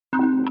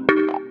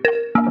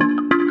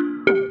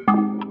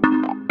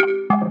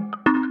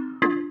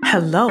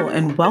Hello,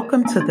 and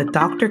welcome to the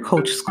Dr.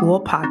 Coach School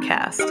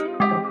podcast.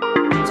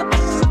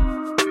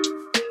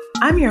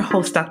 I'm your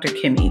host, Dr.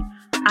 Kimmy.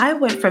 I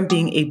went from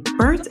being a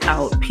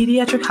burnt-out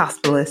pediatric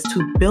hospitalist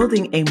to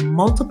building a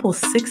multiple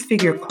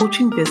six-figure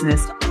coaching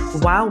business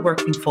while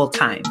working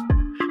full-time.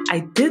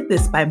 I did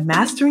this by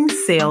mastering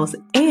sales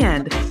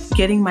and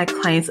getting my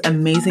clients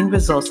amazing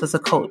results as a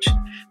coach,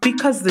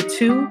 because the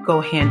two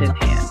go hand in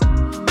hand.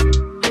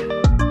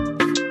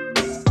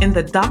 In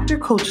the Dr.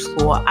 Coach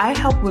School, I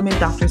help women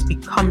doctors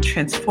become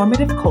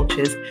transformative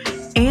coaches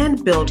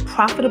and build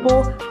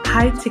profitable,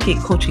 high-ticket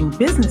coaching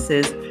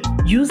businesses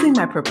using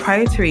my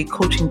proprietary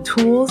coaching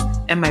tools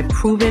and my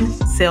proven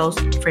sales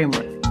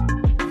framework.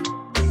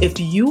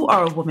 If you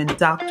are a woman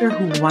doctor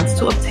who wants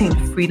to obtain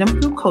freedom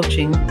through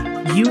coaching,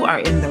 you are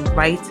in the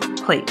right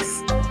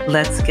place.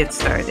 Let's get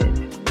started.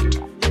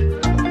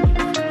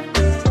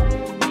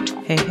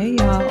 Hey,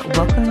 y'all.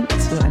 Welcome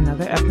to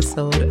another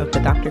episode of the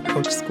Dr.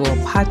 Coach School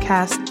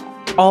podcast.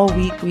 All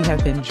week, we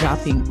have been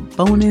dropping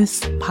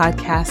bonus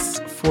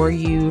podcasts for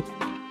you.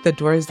 The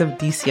doors of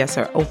DCS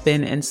are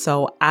open. And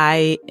so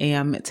I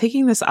am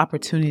taking this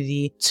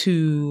opportunity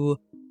to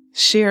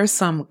share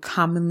some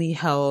commonly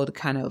held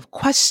kind of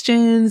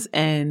questions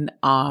and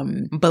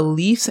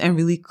beliefs and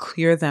really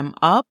clear them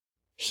up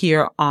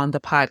here on the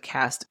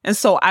podcast. And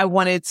so I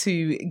wanted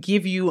to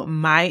give you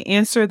my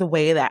answer the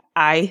way that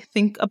I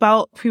think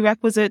about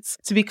prerequisites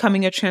to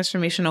becoming a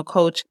transformational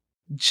coach,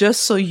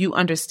 just so you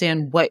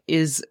understand what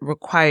is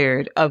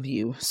required of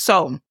you.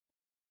 So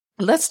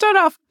let's start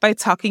off by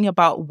talking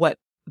about what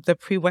the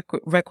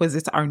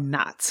prerequisites are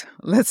not.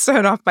 Let's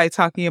start off by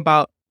talking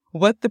about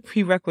what the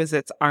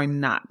prerequisites are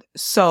not.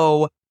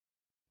 So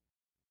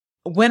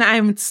when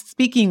I'm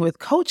speaking with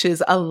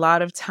coaches, a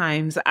lot of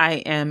times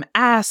I am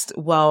asked,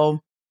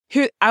 well,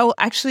 here, I'm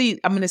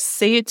going to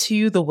say it to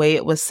you the way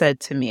it was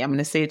said to me.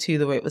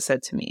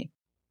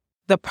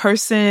 The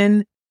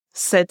person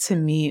said to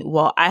me,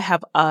 well, I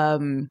have a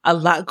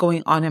lot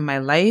going on in my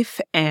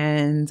life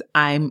and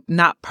I'm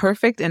not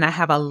perfect and I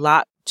have a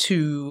lot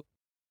to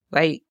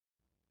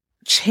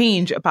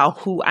change about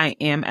who I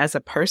am as a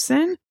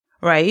person.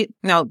 Right?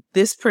 Now,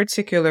 this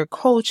particular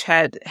coach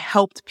had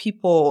helped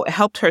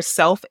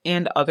herself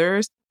and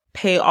others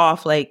pay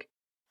off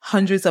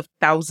hundreds of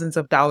thousands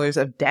of dollars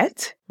of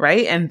debt,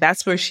 right? And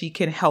that's where she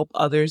can help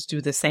others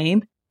do the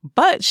same.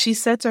 But she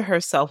said to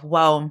herself,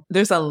 well,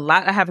 there's a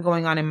lot I have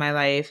going on in my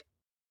life.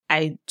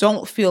 I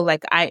don't feel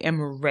like I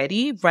am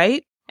ready,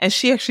 right? And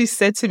she actually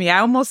said to me,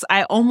 I almost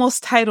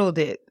titled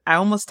this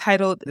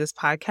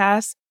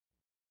podcast,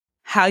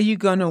 How You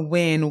Gonna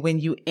Win When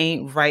You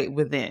Ain't Right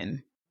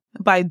Within,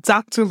 by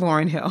Dr.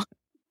 Lauryn Hill,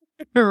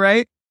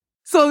 right?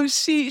 So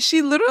she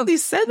literally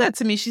said that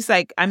to me. She's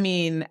like, I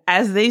mean,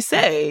 as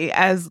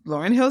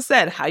Lauryn Hill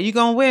said, how you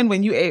gonna win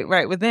when you ain't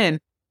right within?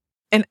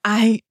 And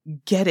I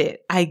get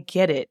it.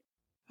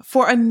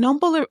 For a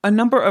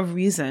number of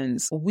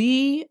reasons.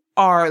 We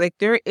are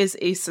there is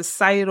a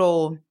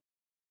societal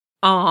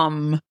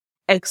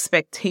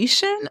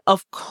expectation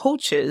of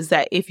coaches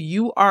that if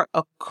you are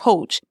a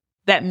coach,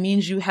 that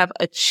means you have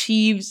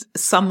achieved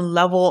some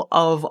level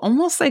of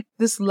almost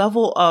this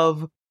level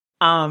of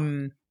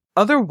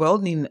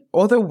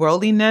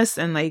otherworldliness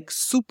and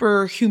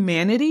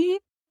superhumanity,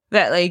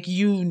 that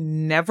you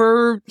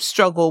never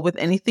struggle with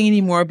anything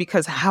anymore,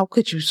 because how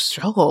could you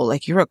struggle?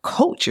 You're a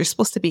coach. You're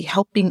supposed to be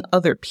helping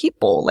other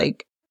people.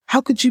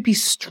 How could you be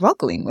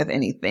struggling with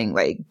anything?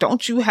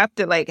 Don't you have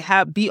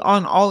to be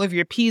on all of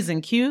your P's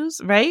and Q's,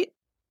 right?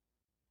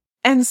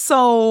 And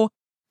so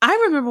I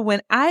remember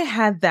when I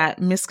had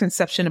that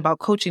misconception about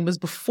coaching was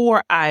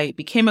before I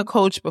became a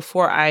coach,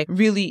 before I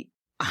really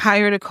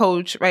hired a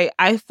coach, right?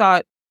 I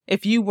thought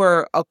if you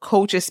were a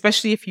coach,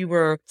 especially if you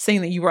were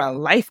saying that you were a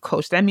life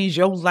coach, that means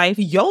your life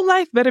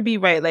better be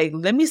right.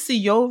 Let me see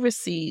your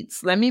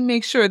receipts. Let me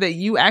make sure that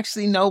you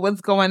actually know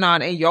what's going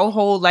on and your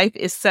whole life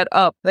is set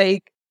up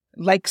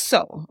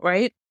so,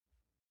 right?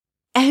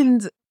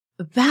 And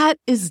that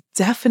is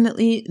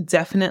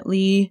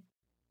definitely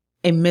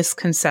a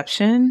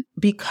misconception,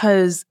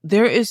 because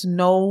there is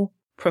no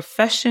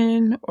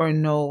profession or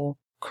no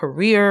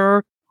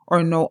career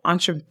or no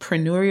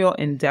entrepreneurial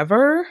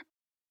endeavor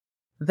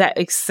that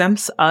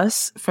exempts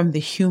us from the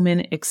human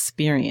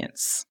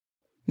experience.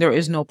 There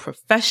is no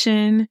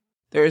profession.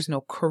 There is no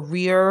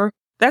career.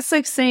 That's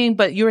like saying,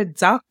 but you're a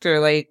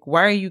doctor.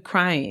 Why are you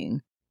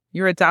crying?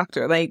 You're a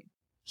doctor.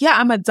 Yeah,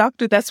 I'm a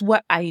doctor. That's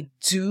what I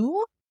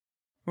do.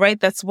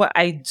 Right? That's what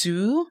I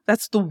do.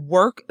 That's the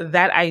work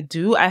that I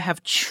do. I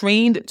have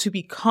trained to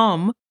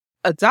become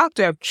a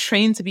doctor. I've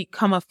trained to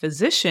become a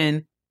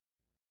physician.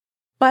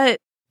 But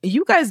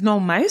you guys know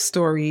my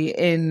story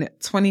in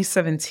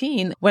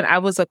 2017 when I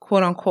was a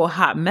quote unquote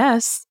hot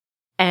mess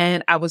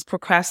and I was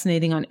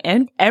procrastinating on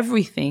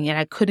everything and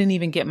I couldn't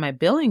even get my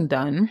billing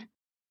done.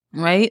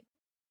 Right?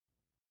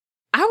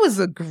 I was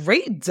a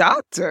great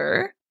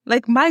doctor.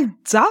 My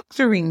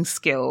doctoring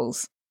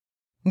skills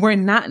were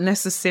not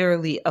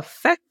necessarily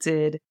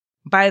affected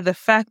by the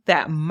fact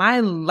that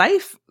my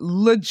life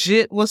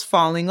legit was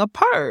falling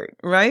apart,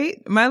 right?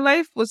 My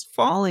life was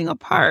falling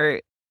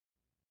apart.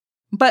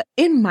 But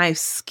in my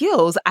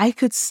skills, I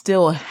could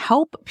still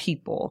help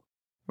people,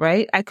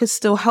 right? I could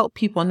still help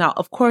people. Now,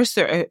 of course,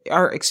 there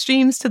are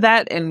extremes to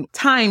that and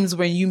times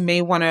when you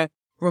may want to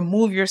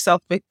remove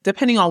yourself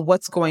depending on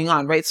what's going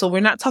on, right? So we're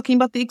not talking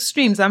about the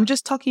extremes. I'm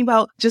just talking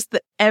about just the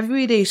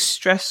everyday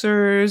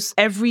stressors,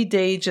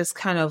 everyday just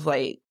kind of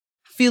like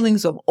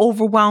feelings of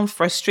overwhelm,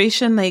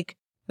 frustration. Like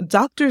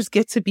doctors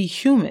get to be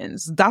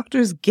humans.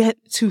 Doctors get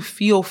to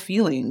feel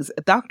feelings.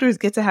 Doctors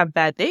get to have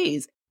bad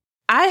days.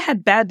 I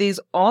had bad days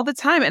all the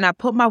time, and I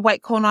put my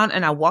white coat on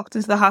and I walked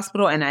into the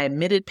hospital and I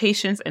admitted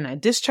patients and I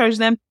discharged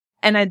them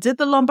and I did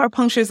the lumbar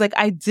punctures. Like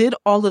I did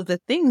all of the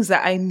things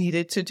that I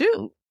needed to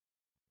do.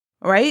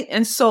 Right.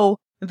 And so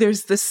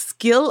there's the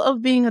skill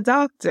of being a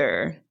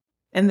doctor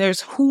and there's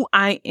who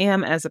I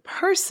am as a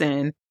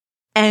person.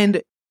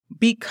 And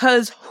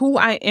because who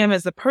I am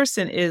as a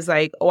person is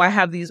like, oh, I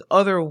have these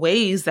other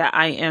ways that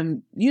I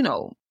am,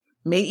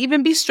 may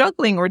even be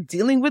struggling or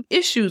dealing with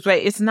issues,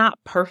 right? It's not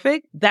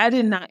perfect. That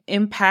did not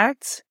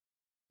impact,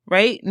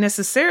 right,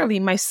 necessarily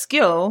my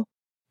skill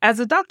as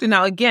a doctor.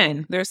 Now,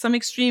 again, there's some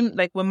extreme,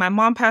 like when my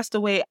mom passed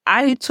away,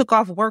 I took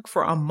off work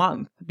for a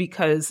month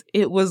because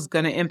it was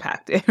going to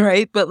impact it,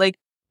 right? But like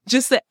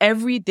just the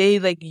everyday,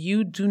 like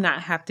you do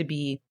not have to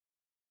be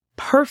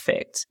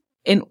perfect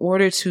in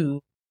order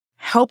to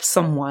help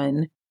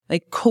someone.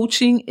 Like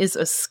coaching is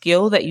a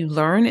skill that you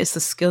learn. It's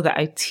a skill that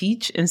I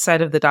teach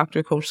inside of the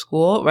doctor coach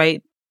school,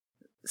 right?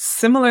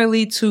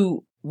 Similarly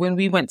to when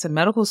we went to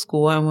medical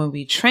school and when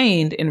we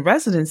trained in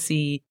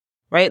residency,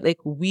 right? Like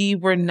we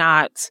were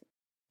not,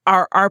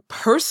 our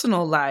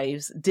personal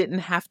lives didn't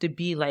have to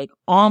be like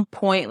on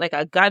point. Like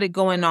I got it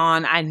going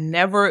on. I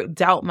never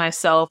doubt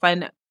myself.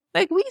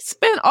 Like we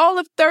spent all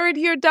of third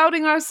year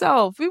doubting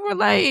ourselves. We were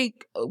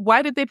like,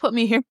 why did they put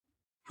me here?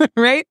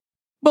 Right?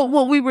 But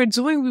what we were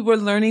doing, we were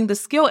learning the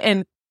skill.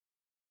 And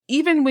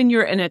even when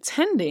you're an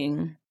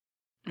attending,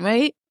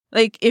 right?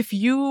 Like if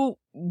you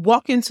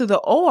walk into the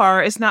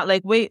OR, it's not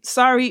like, wait,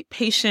 sorry,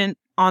 patient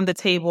on the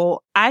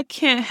table. I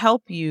can't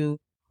help you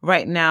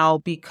right now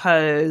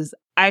because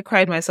I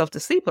cried myself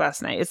to sleep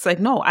last night. It's like,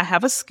 no, I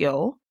have a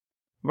skill,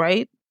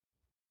 right?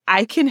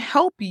 I can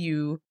help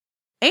you.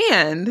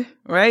 And,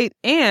 right?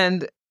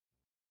 And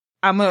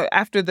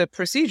after the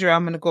procedure,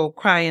 I'm going to go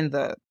cry in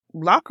the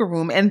locker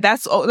room. And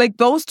that's like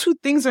those two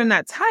things are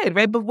not tied,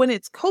 right? But when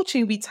it's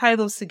coaching, we tie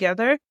those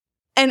together.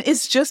 And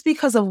it's just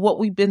because of what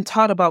we've been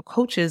taught about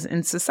coaches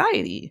in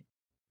society,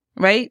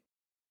 right?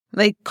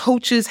 Like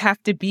coaches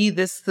have to be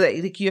this,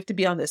 like you have to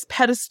be on this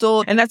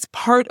pedestal. And that's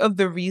part of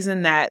the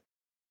reason that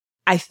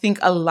I think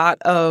a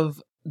lot of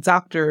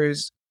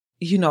doctors,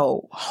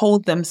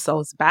 hold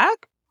themselves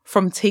back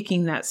from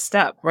taking that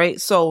step, right?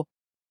 So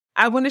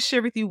I want to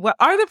share with you, what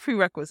are the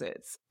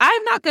prerequisites?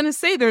 I'm not going to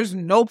say there's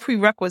no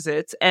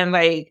prerequisites and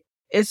like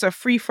it's a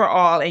free for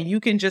all and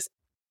you can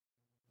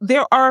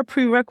there are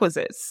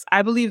prerequisites.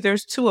 I believe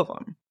there's two of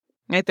them,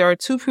 right? There are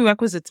two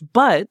prerequisites,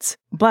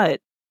 but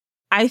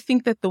I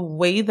think that the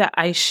way that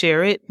I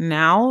share it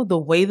now, the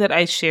way that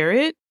I share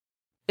it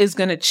is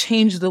going to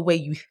change the way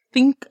you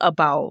think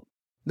about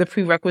the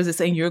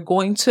prerequisites, and you're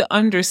going to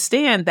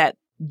understand that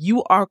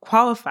you are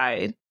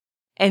qualified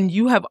and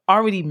you have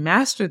already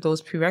mastered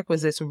those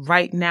prerequisites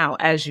right now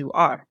as you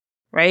are,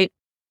 right?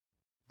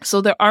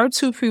 So there are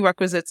two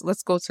prerequisites.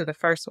 Let's go to the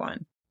first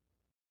one.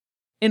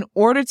 In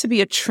order to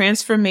be a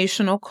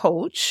transformational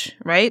coach,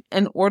 right?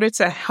 In order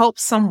to help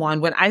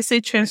someone, when I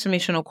say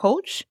transformational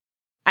coach,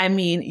 I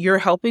mean you're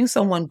helping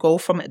someone go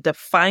from a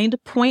defined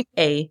point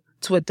A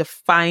to a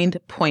defined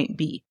point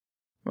B,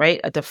 right?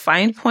 A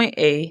defined point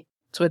A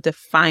to a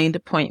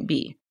defined point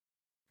B,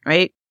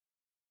 right?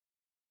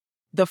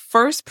 The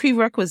first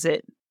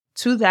prerequisite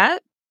to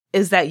that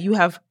is that you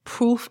have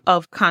proof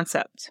of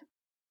concept.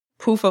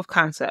 Proof of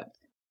concept.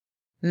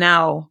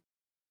 Now,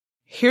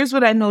 here's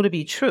what I know to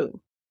be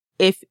true.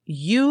 If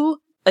you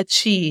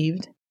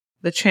achieved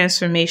the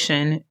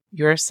transformation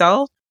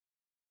yourself,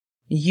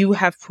 you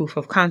have proof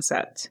of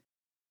concept.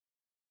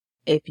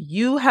 If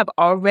you have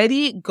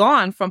already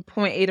gone from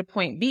point A to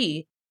point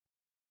B,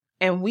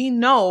 and we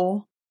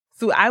know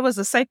I was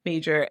a psych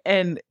major,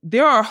 and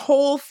there are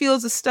whole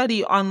fields of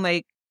study on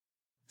like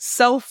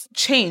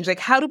self-change. Like,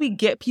 how do we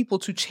get people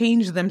to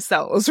change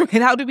themselves,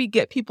 right? How do we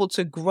get people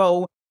to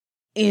grow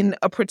in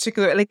a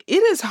particular, like,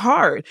 it is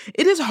hard.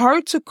 It is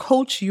hard to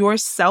coach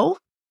yourself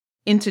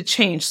into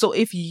change. So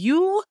if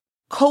you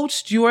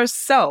coached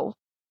yourself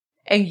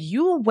and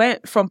you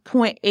went from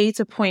point A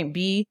to point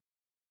B,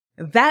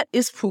 that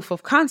is proof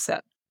of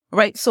concept,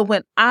 right? So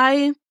when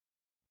I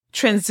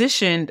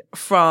transitioned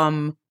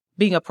from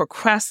being a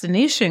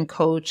procrastination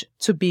coach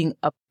to being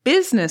a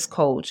business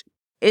coach,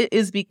 it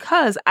is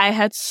because I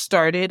had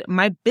started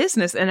my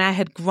business and I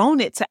had grown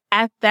it to,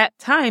 at that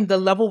time, the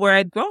level where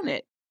I'd grown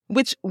it,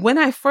 which when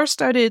I first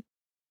started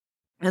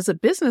as a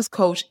business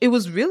coach, it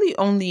was really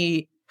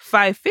only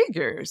 5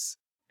 figures.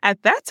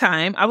 At that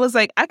time, I was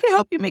like, I can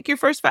help you make your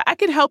first 5. I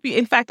can help you.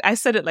 In fact, I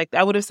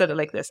would have said it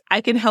like this.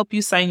 I can help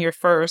you sign your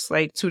first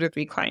like 2 to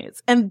 3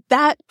 clients. And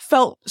that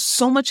felt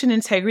so much in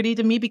integrity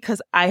to me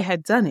because I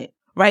had done it,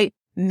 right?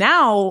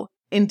 Now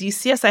in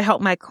DCS, I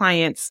help my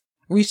clients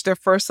reach their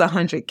first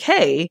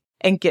 100K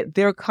and get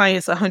their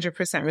clients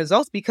 100%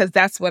 results because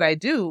that's what I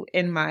do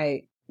in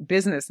my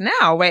business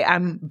now, right?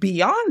 I'm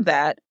beyond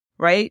that,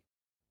 right?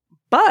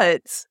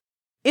 But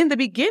in the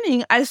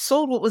beginning, I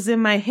sold what was in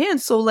my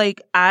hand. So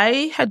like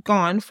I had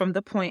gone from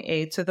the point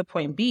A to the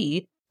point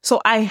B.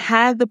 So I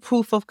had the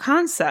proof of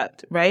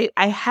concept, right?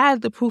 I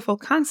had the proof of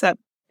concept.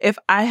 If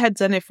I had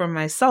done it for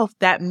myself,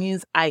 that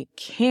means I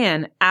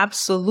can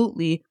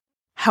absolutely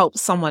help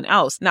someone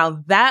else.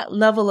 Now that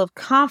level of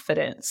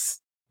confidence,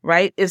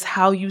 right, is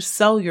how you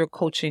sell your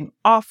coaching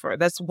offer.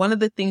 That's one of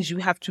the things you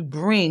have to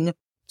bring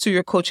to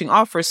your coaching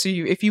offer. So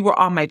if you were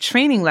on my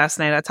training last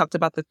night, I talked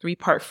about the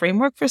 3-part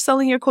framework for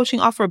selling your coaching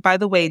offer. By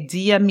the way,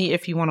 DM me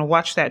if you want to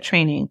watch that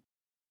training.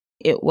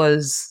 It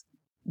was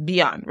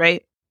beyond,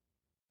 right?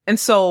 And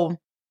so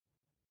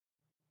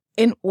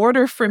in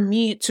order for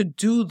me to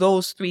do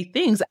those 3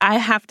 things, I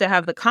have to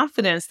have the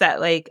confidence that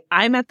like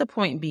I'm at the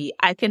point B,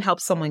 I can help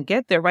someone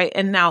get there, right?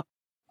 And now,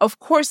 of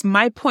course,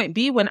 my point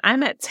B, when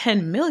I'm at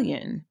 10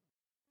 million,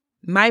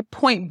 my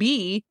point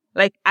B,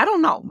 like, I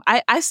don't know.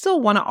 I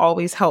still want to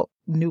always help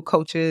new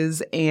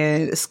coaches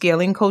and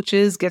scaling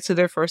coaches get to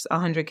their first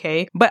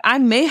 100K, but I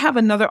may have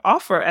another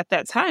offer at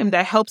that time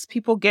that helps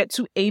people get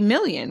to 1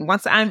 million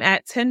once I'm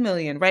at 10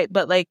 million, right?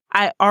 But like,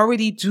 I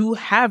already do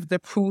have the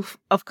proof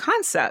of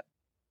concept.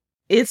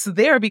 It's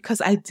there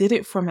because I did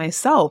it for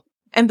myself.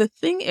 And the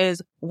thing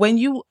is, when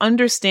you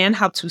understand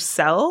how to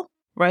sell,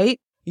 right?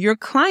 Your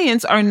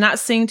clients are not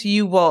saying to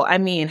you, well, I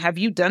mean, have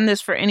you done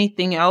this for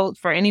anything else,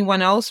 for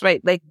anyone else,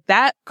 right? Like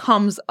that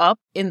comes up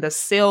in the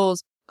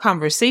sales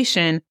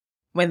conversation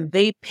when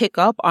they pick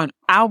up on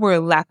our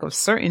lack of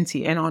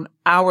certainty and on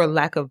our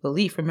lack of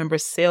belief. Remember,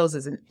 sales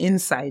is an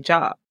inside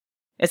job.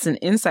 It's an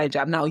inside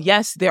job. Now,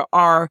 yes, there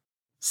are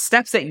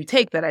steps that you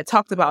take that I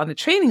talked about on the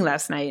training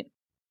last night,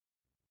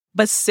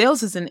 but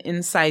sales is an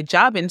inside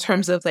job in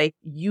terms of like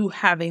you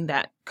having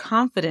that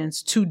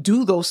confidence to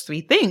do those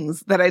 3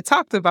 things that I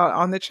talked about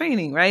on the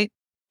training, right?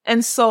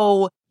 And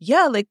so,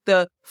 yeah, like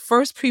the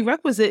first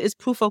prerequisite is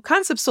proof of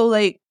concept. So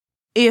like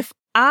if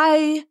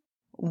I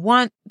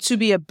want to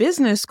be a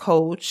business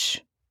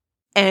coach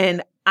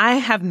and I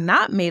have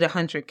not made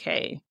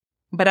 100K,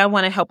 but I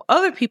want to help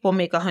other people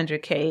make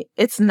 100K,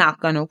 it's not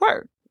going to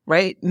work,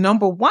 right?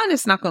 Number one,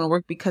 it's not going to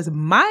work because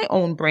my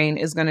own brain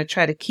is going to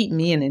try to keep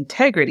me in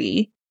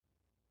integrity,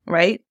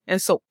 right?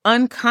 And so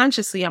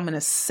unconsciously, I'm going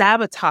to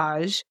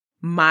sabotage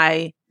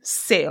my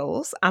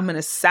sales. I'm going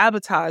to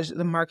sabotage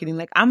the marketing.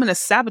 Like I'm going to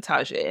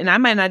sabotage it. And I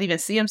might not even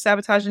see I'm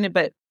sabotaging it,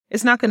 but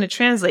it's not going to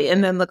translate.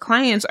 And then the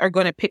clients are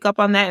going to pick up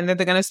on that. And then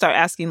they're going to start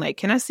asking like,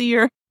 can I see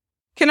your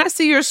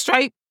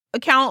Stripe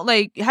account?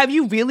 Like, have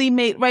you really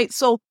made, right?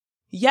 So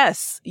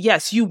yes,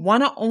 you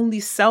want to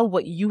only sell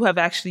what you have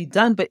actually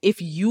done. But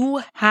if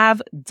you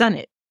have done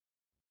it,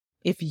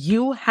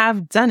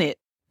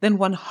 then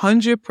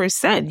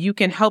 100% you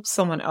can help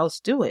someone else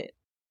do it,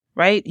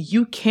 right?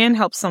 You can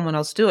help someone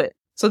else do it.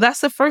 So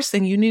that's the first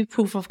thing. You need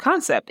proof of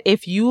concept.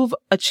 If you've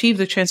achieved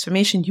the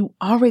transformation, you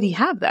already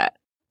have that.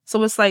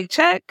 So it's like,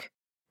 check,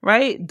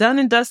 right? Done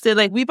and dusted.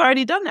 Like we've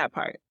already done that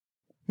part.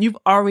 You've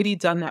already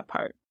done that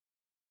part.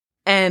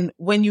 And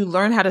when you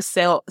learn how to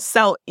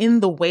sell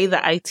in the way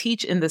that I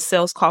teach in the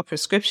sales call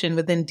prescription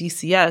within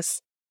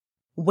DCS,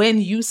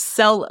 when you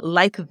sell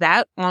like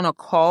that on a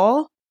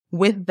call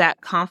with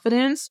that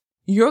confidence,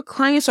 your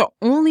clients are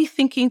only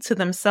thinking to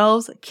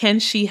themselves, can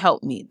she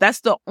help me?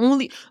 Those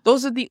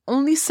are the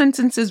only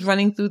sentences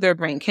running through their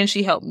brain. Can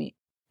she help me?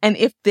 And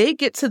if they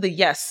get to the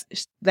yes,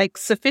 like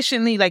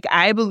sufficiently, like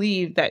I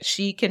believe that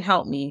she can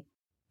help me,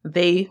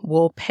 they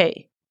will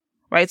pay,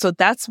 right? So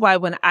that's why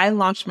when I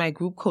launched my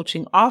group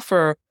coaching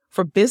offer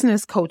for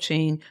business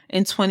coaching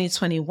in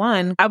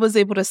 2021, I was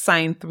able to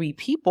sign 3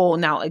 people.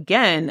 Now,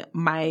 again,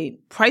 my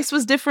price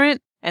was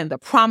different and the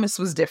promise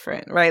was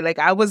different, right? Like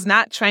I was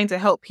not trying to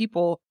help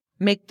people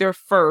make their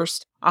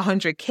first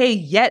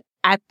 100K yet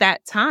at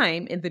that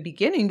time in the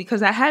beginning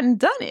because I hadn't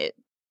done it,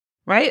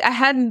 right? I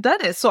hadn't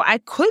done it. So I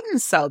couldn't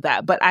sell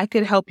that, but I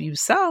could help you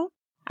sell.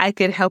 I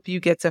could help you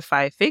get to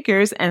 5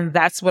 figures. And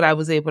that's what I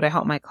was able to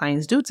help my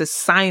clients do, to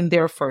sign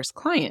their first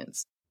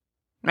clients,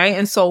 right?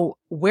 And so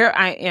where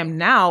I am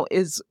now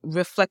is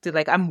reflected,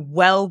 like I'm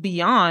well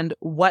beyond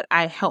what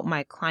I help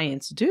my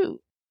clients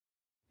do.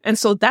 And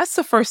so that's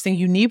the first thing.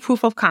 You need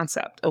proof of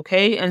concept,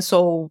 okay? And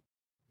so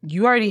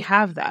you already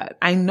have that.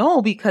 I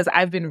know because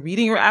I've been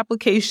reading your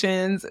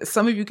applications.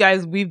 Some of you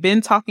guys, we've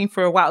been talking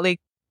for a while. Like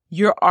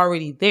you're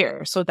already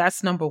there. So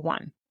that's number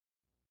one.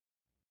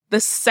 The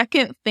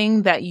second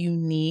thing that you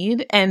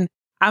need, and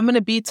I'm going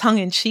to be tongue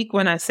in cheek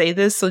when I say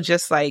this. So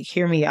just like,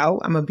 hear me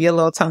out. I'm going to be a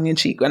little tongue in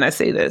cheek when I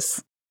say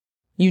this.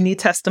 You need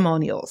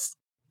testimonials.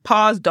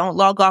 Pause. Don't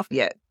log off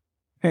yet.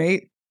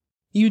 Right?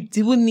 You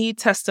do need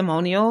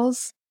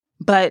testimonials,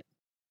 but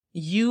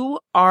you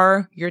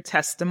are your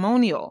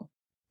testimonial.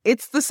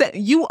 It's the same.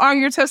 You are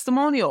your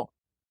testimonial.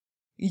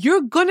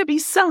 You're going to be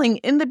selling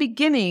in the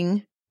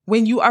beginning.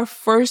 When you are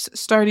first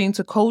starting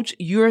to coach,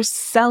 you're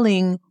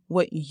selling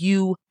what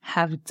you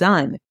have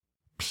done.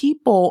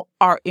 people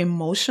are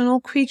emotional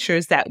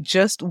creatures that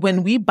just,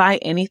 when we buy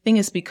anything,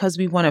 it's because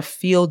we want to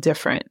feel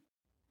different,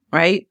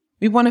 right?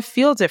 We want to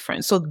feel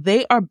different. So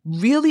they are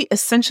really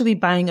essentially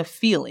buying a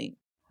feeling.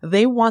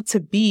 They want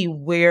to be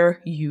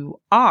where you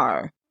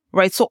are,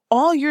 right? So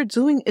all you're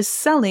doing is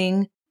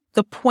selling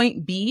the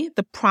point B,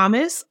 the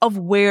promise of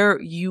where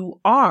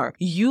you are.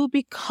 You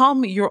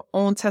become your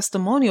own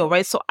testimonial,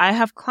 right? So I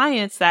have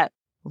clients that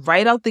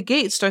right out the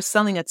gate start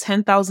selling a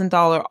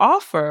 $10,000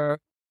 offer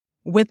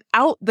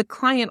without the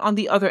client on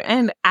the other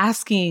end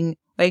asking,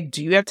 like,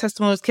 do you have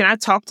testimonials? Can I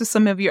talk to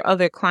some of your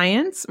other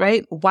clients,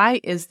 right? Why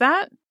is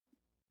that?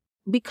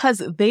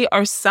 Because they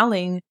are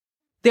selling,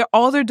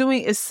 all they're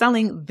doing is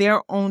selling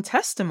their own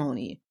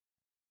testimony.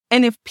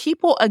 And if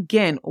people,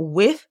 again,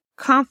 with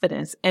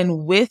confidence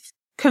and with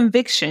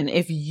conviction,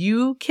 if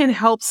you can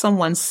help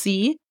someone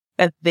see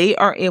that they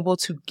are able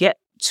to get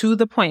to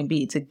the point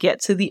B, to get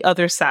to the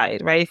other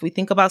side, right? If we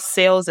think about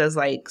sales as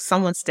like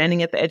someone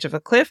standing at the edge of a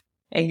cliff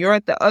and you're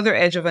at the other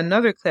edge of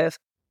another cliff,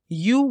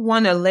 you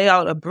want to lay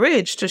out a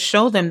bridge to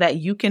show them that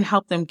you can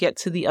help them get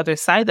to the other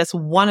side. That's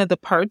one of the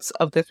parts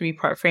of the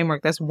 3-part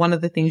framework. That's one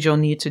of the things you'll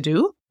need to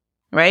do,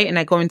 right? And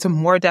I go into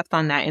more depth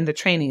on that in the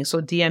training.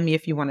 So DM me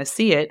if you want to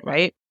see it,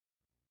 right?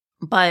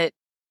 But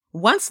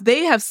once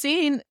they have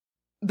seen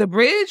the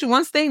bridge,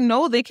 once they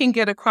know they can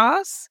get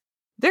across,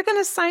 they're going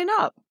to sign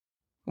up.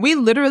 We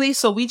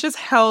just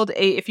held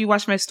if you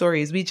watch my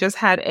stories, we just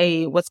had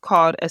what's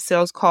called a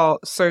sales call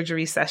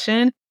surgery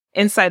session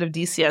inside of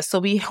DCS. So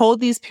we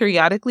hold these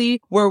periodically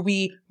where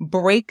we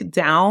break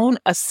down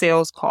a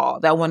sales call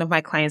that one of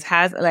my clients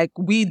has. Like,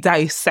 we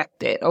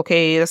dissect it.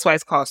 Okay. That's why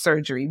it's called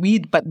surgery. We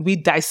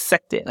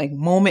dissect it like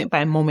moment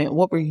by moment.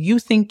 What were you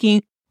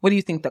thinking? What do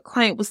you think the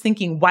client was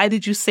thinking? Why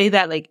did you say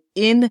that? Like,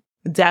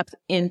 in-depth,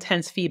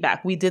 intense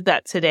feedback. We did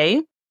that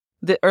today,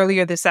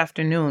 earlier this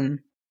afternoon.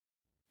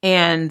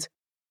 And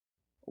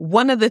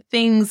one of the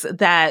things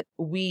that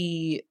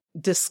we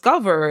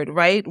discovered,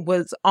 right,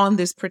 was on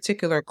this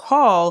particular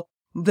call,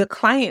 the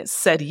client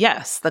said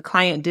yes. The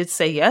client did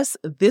say yes.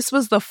 This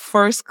was the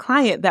first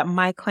client that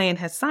my client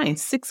had signed,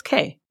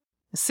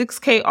 a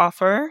 6K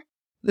offer.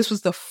 This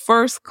was the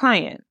first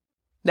client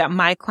that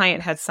my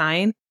client had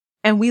signed.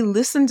 And we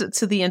listened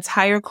to the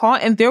entire call,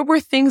 and there were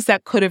things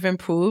that could have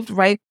improved,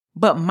 right?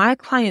 But my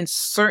client's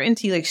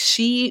certainty, like,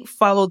 she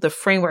followed the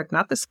framework,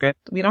 not the script.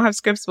 We don't have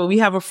scripts, but we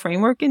have a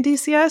framework in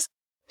DCS.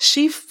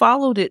 She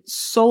followed it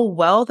so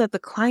well that the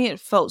client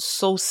felt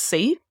so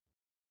safe,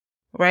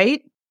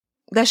 right?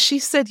 That she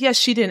said, yes,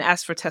 she didn't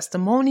ask for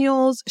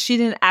testimonials. She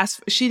didn't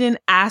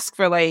ask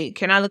for like,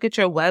 can I look at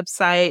your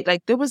website?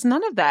 Like, there was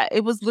none of that.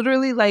 It was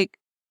literally like,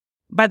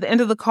 by the end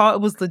of the call,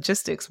 it was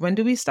logistics. When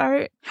do we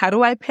start? How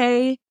do I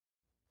pay?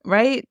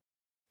 Right?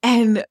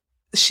 And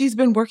she's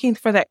been working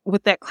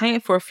with that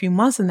client for a few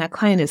months, and that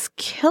client is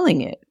killing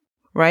it,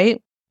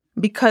 right?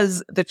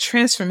 Because the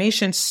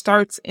transformation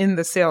starts in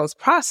the sales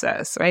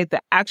process, right?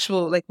 The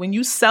actual, like, when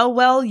you sell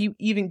well, you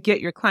even get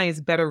your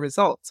clients better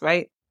results,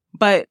 right?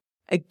 But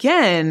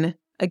again,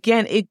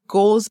 it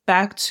goes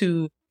back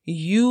to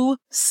you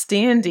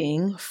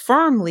standing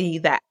firmly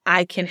that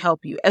I can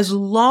help you. As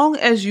long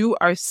as you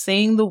are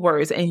saying the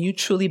words and you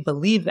truly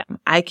believe them,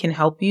 I can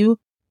help you.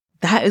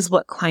 That is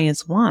what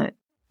clients want.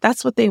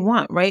 That's what they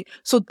want, right?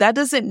 So that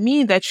doesn't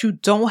mean that you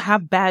don't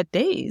have bad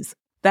days.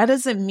 That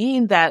doesn't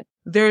mean that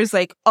there's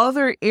like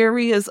other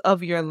areas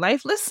of your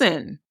life.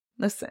 Listen.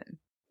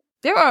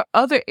 There are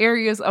other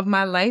areas of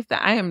my life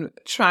that I am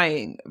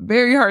trying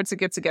very hard to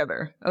get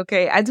together.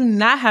 Okay. I do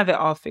not have it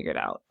all figured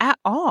out at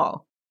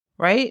all,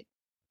 right?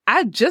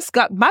 I just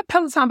got, my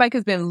Peloton bike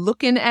has been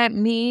looking at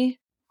me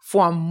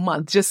for a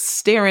month, just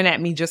staring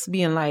at me, just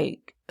being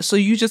like, so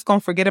you just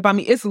gonna forget about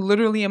me? It's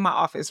literally in my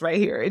office right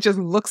here. It just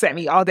looks at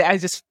me all day. I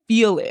just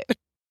feel it.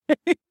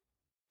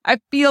 I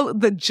feel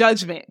the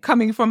judgment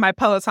coming from my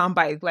Peloton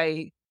bike,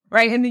 like,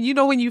 right? And then, you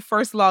know, when you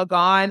first log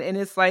on and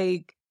it's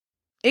like,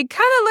 it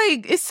kind of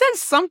like, it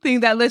says something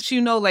that lets you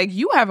know, like,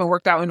 you haven't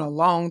worked out in a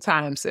long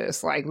time,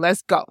 sis. Like,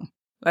 let's go,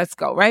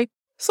 right?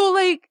 So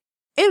like,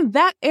 in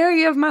that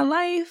area of my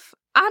life,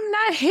 I'm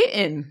not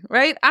hitting,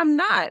 right? I'm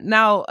not.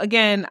 Now,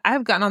 again,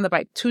 I've gotten on the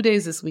bike 2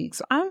 days this week.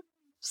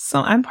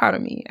 So I'm proud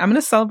of me. I'm going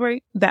to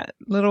celebrate that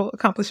little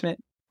accomplishment,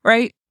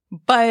 right?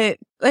 But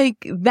like,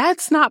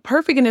 that's not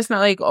perfect. And it's not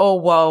like, oh,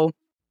 well,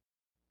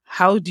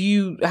 how do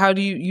you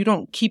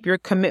don't keep your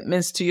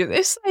commitments to your,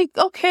 it's like,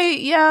 okay,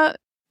 yeah.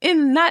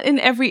 Not in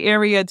every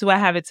area do I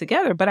have it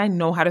together, but I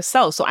know how to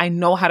sell. So I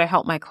know how to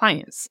help my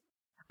clients.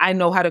 I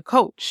know how to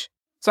coach.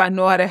 So I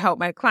know how to help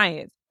my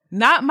clients.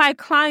 Not my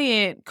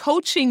client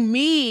coaching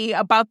me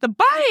about the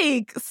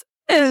bikes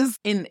is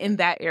in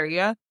that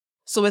area.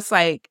 So it's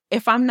like,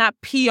 if I'm not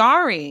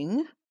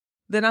PRing,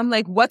 then I'm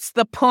like, what's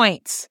the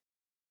point?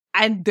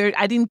 I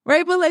didn't,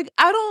 right? But like,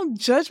 I don't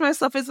judge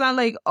myself. It's not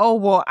like, oh,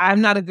 well,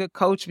 I'm not a good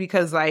coach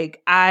because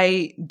like,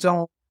 I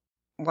don't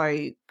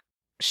like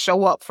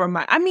show up for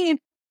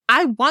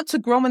I want to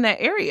grow in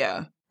that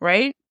area,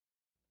 right?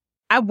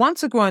 I want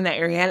to grow in that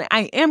area and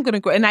I am going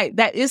to grow. And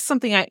that is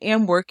something I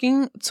am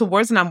working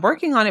towards and I'm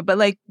working on it. But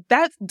like,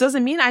 that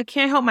doesn't mean I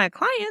can't help my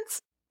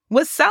clients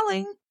with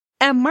selling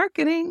and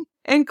marketing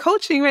and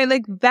coaching, right?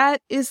 Like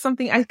that is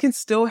something I can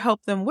still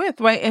help them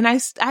with, right? And I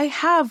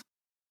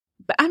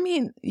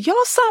mean,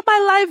 y'all saw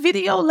my live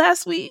video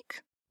last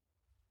week.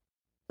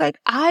 Like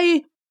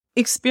I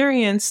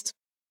experienced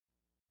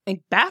a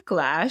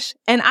backlash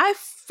and I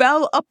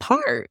fell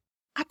apart.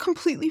 I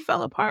completely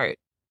fell apart,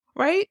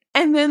 right?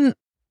 And then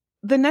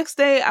the next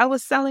day I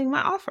was selling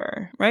my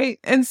offer, right?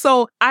 And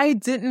so I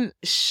didn't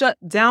shut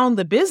down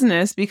the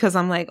business because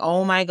I'm like,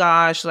 oh my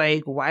gosh,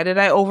 like, why did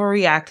I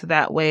overreact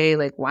that way?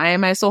 Like, why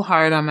am I so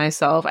hard on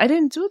myself? I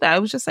didn't do that. I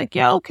was just like,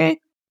 yeah, okay.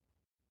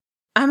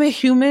 I'm a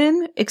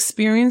human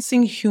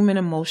experiencing human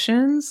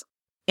emotions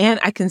and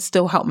I can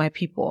still help my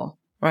people,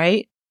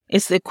 right?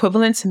 It's the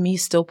equivalent to me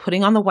still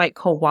putting on the white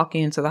coat,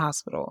 walking into the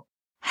hospital.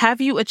 Have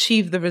you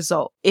achieved the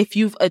result? If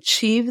you've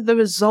achieved the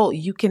result,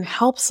 you can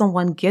help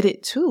someone get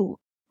it too.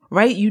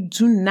 Right? You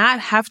do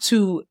not have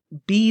to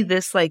be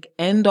this like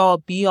end all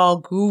be all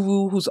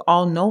guru who's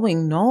all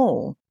knowing.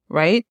 No.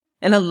 Right?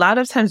 And a lot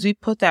of times we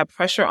put that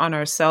pressure on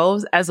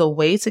ourselves as a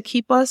way to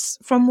keep us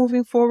from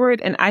moving forward.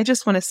 And I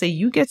just want to say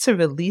you get to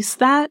release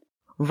that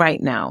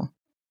right now.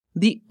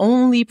 The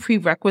only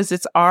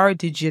prerequisites are,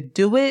 did you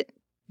do it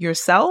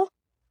yourself?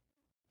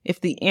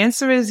 If the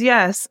answer is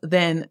yes,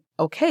 then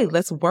okay,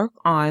 let's work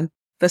on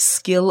the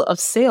skill of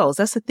sales.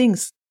 That's the thing.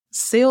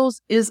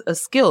 Sales is a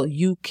skill.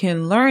 You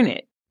can learn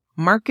it.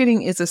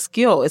 Marketing is a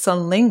skill. It's a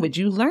language.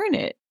 You learn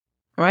it,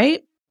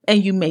 right?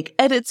 And you make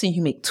edits and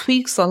you make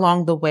tweaks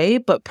along the way,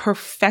 but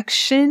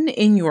perfection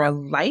in your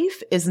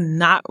life is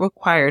not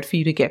required for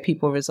you to get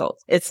people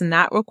results. It's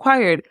not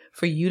required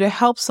for you to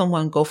help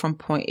someone go from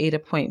point A to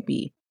point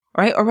B,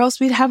 right? Or else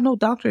we'd have no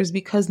doctors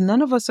because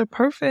none of us are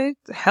perfect.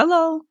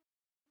 Hello,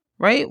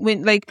 right?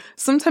 When like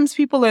sometimes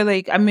people are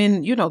like, I'm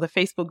in, the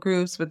Facebook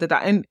groups with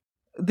and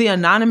the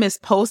anonymous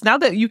posts. Now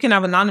that you can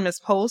have anonymous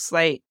posts,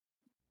 like,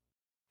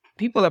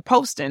 people are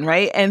posting,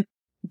 right? And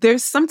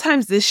there's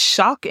sometimes this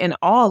shock and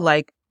awe,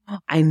 like,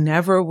 I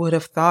never would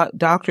have thought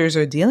doctors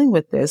are dealing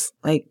with this.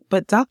 Like,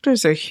 but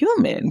doctors are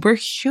human. We're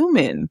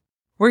human.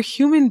 We're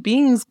human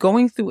beings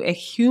going through a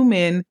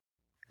human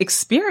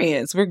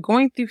experience. We're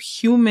going through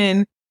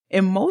human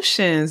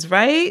emotions,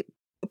 right?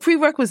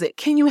 Prerequisite.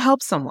 Can you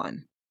help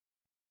someone?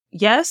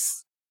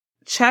 Yes.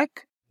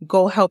 Check.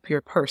 Go help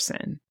your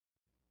person,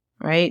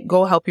 right?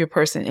 Go help your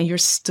person. And you're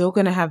still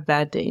going to have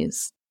bad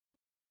days.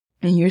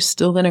 And you're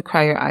still going to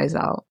cry your eyes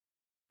out.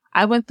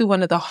 I went through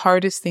one of the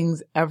hardest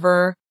things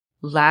ever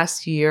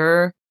last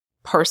year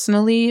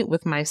personally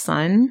with my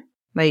son.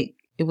 Like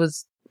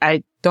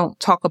I don't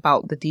talk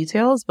about the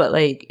details, but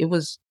like it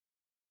was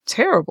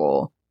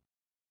terrible.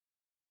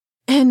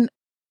 And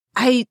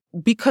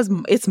because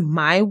it's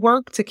my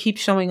work to keep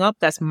showing up,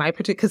 that's my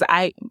because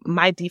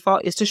my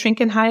default is to shrink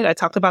and hide. I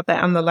talked about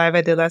that on the live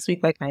I did last week.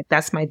 Like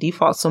that's my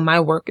default. So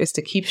my work is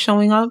to keep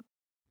showing up.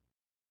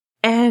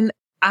 And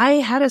I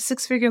had a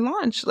 6-figure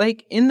launch,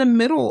 like in the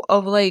middle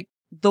of like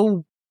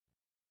the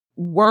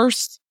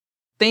worst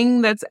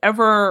thing that's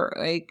ever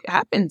like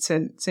happened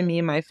to me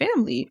and my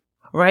family,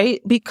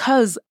 right?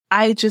 Because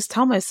I just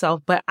tell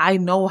myself, but I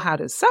know how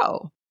to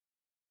sell.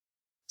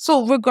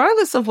 So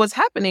regardless of what's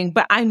happening,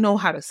 but I know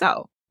how to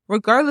sell.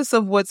 Regardless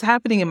of what's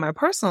happening in my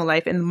personal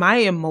life and my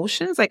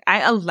emotions, like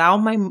I allow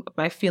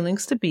my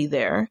feelings to be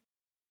there.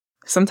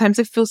 Sometimes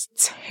it feels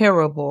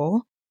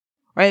terrible.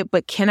 Right?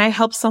 But can I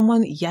help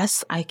someone?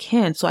 Yes, I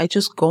can. So I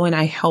just go and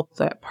I help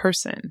that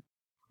person.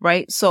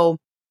 Right? So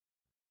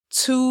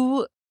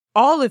to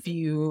all of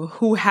you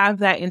who have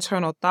that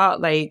internal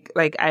thought, like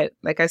I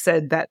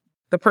said, that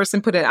the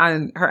person put it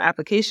on her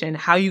application,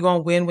 how you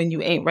gonna win when you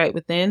ain't right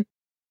within?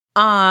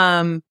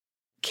 Can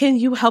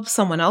you help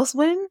someone else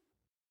win?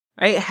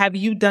 Right? Have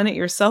you done it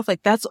yourself?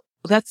 Like that's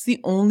the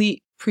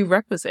only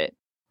prerequisite.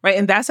 Right?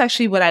 And that's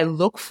actually what I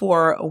look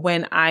for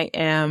when I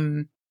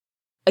am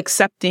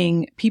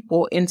accepting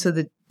people into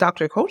the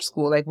doctor coach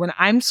school. Like when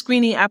I'm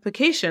screening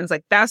applications,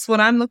 like that's what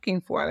I'm looking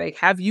for. Like,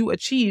 have you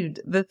achieved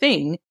the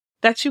thing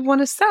that you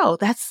want to sell?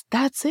 That's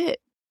it.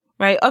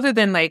 Right. Other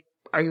than like,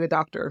 are you a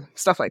doctor?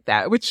 Stuff like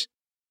that, which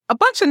a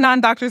bunch of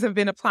non-doctors have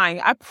been applying.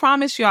 I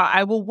promise y'all,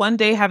 I will one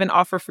day have an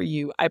offer for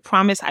you. I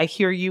promise. I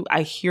hear you.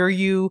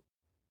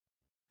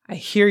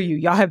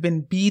 Y'all have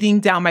been beating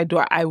down my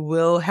door. I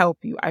will help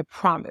you. I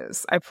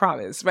promise.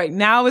 Right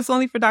now it's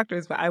only for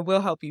doctors, but I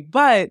will help you.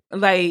 But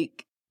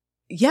like,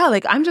 yeah,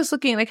 like I'm just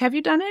looking like, have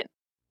you done it?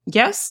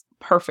 Yes.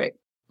 Perfect.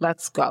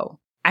 Let's go.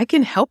 I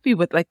can help you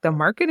with like the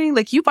marketing.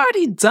 Like you've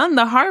already done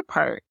the hard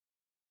part.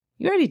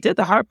 You already did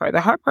the hard part.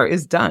 The hard part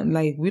is done.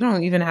 Like we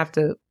don't even have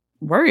to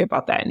worry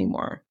about that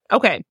anymore.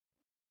 Okay.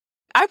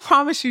 I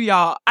promise you,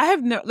 y'all, I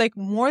have like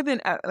more than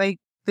like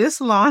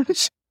this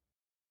launch.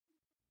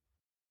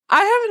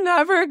 I have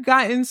never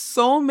gotten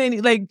so many,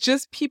 like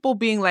just people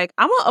being like,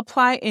 I'm going to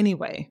apply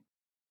anyway.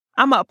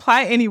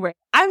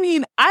 I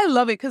mean, I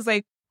love it because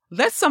like,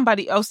 let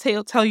somebody else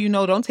tell you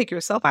no, don't take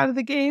yourself out of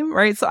the game,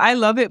 right? So I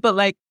love it. But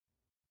like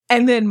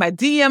And then my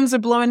DMs are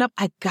blowing up.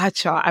 I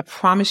got y'all. I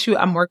promise you,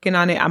 I'm working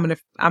on it. I'm working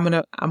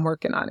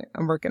on it.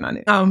 I'm working on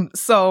it.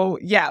 So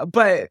yeah,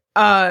 but,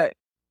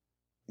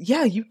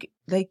 yeah, you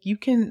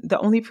can, the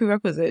only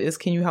prerequisite is,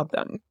 can you help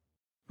them?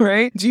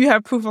 Right? Do you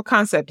have proof of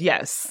concept?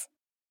 Yes.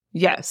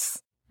 Yes.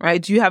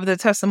 Right? Do you have the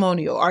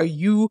testimonial? Are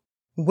you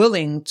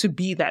willing to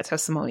be that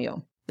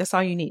testimonial? That's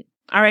all you need.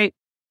 All right.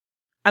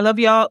 I love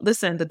y'all.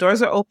 Listen, the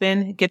doors are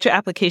open. Get your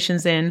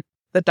applications in.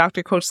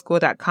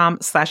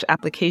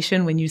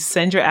 thedrcoachschool.com/application. When you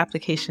send your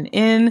application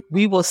in,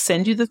 we will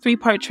send you the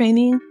 3-part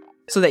training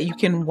so that you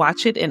can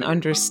watch it and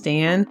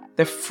understand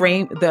the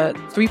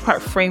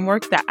 3-part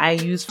framework that I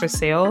use for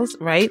sales,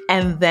 right?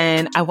 And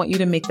then I want you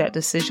to make that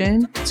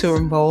decision to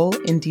enroll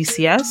in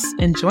DCS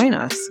and join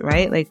us,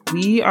 right? Like,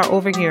 we are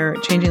over here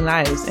changing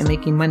lives and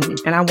making money.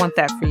 And I want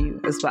that for you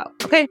as well.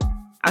 Okay.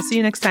 I'll see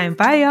you next time.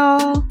 Bye,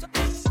 y'all.